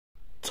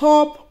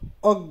top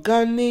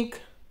organic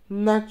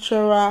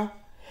natural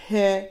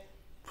hair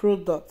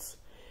products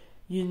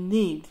you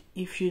need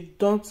if you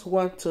don't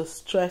want to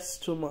stress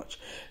too much,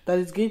 that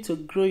is going to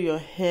grow your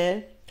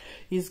hair,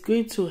 is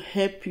going to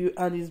help you,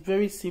 and is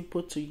very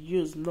simple to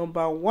use.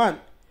 Number one,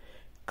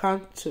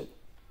 Cantu.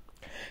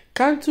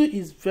 Cantu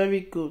is very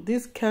good.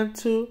 This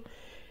Cantu,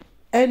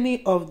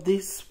 any of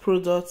these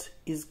products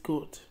is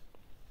good.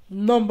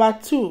 Number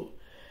two,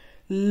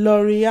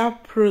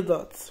 L'Oreal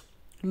products.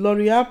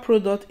 L'Oreal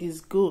product is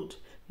good.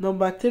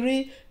 Number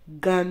three,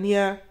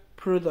 Garnier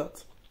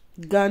product.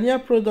 Garnier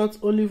product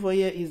olive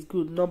oil is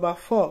good. Number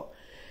four,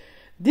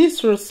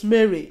 this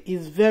rosemary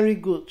is very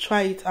good.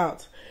 Try it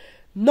out.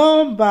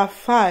 Number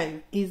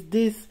five is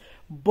this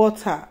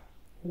butter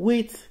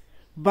with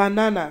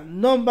banana.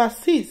 Number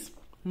six,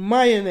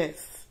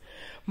 mayonnaise.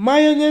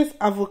 Mayonnaise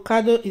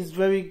avocado is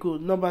very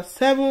good. Number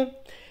seven,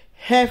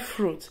 hair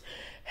fruit.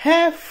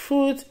 Hair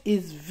fruit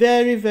is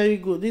very, very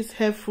good. This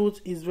hair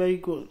fruit is very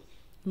good.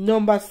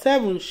 Number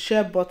seven,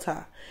 shea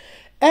butter.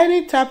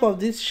 Any type of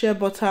this shea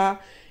butter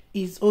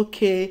is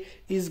okay,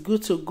 is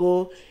good to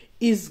go,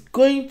 is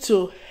going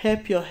to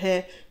help your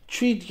hair,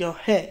 treat your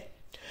hair.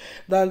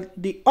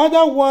 The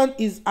other one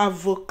is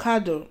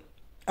avocado.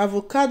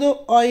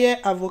 Avocado oil,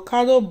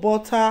 avocado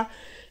butter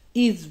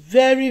is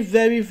very,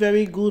 very,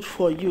 very good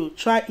for you.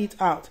 Try it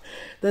out.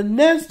 The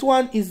next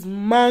one is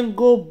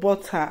mango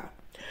butter.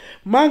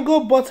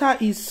 Mango butter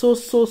is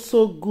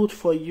so good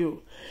for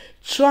you.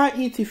 Try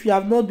it if you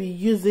have not been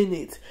using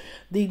it.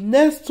 The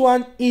next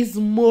one is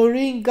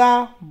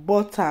moringa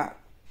butter.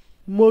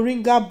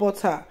 Moringa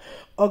butter,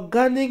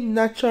 organic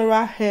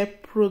natural hair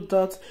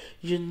product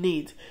you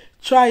need.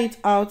 Try it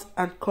out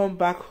and come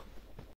back